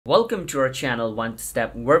Welcome to our channel One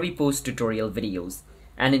Step, where we post tutorial videos.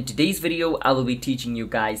 And in today's video, I will be teaching you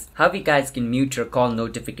guys how you guys can mute your call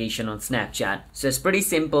notification on Snapchat. So it's pretty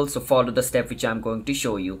simple, so follow the step which I'm going to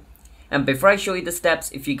show you. And before I show you the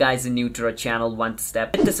steps, if you guys are new to our channel One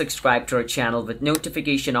Step, hit the subscribe to our channel with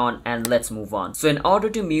notification on, and let's move on. So in order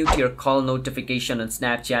to mute your call notification on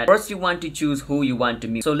Snapchat, first you want to choose who you want to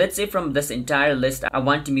mute. So let's say from this entire list, I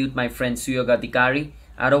want to mute my friend Suyoga Dikari.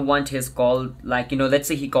 I don't want his call, let's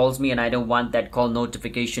say he calls me and I don't want that call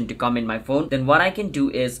notification to come in my phone. Then what I can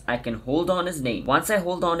do is I can hold on his name. Once I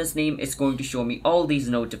hold on his name, it's going to show me all these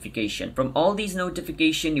notifications. From all these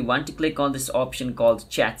notifications, you want to click on this option called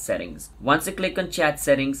chat settings. Once I click on chat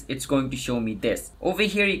settings, it's going to show me this. Over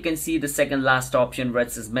here, you can see the second last option where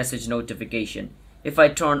it says message notification. If I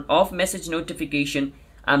turn off message notification,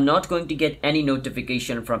 I'm not going to get any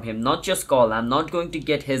notification from him, not just call. I'm not going to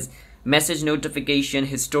get his message notification,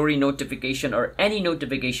 his story notification, or any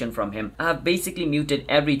notification from him. I have basically muted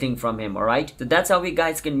everything from him, alright? So that's how you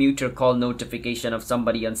guys can mute your call notification of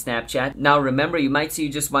somebody on Snapchat. Now remember, you might say you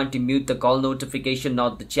just want to mute the call notification,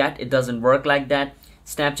 not the chat. It doesn't work like that.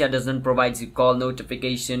 Snapchat doesn't provide you call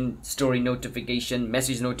notification, story notification,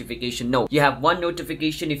 message notification. No, you have one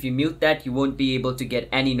notification. If you mute that, you won't be able to get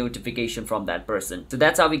any notification from that person. So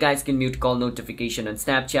that's how you guys can mute call notification on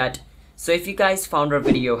Snapchat. So if you guys found our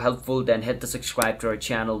video helpful, then hit the subscribe to our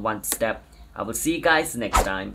channel One Step. I will see you guys next time.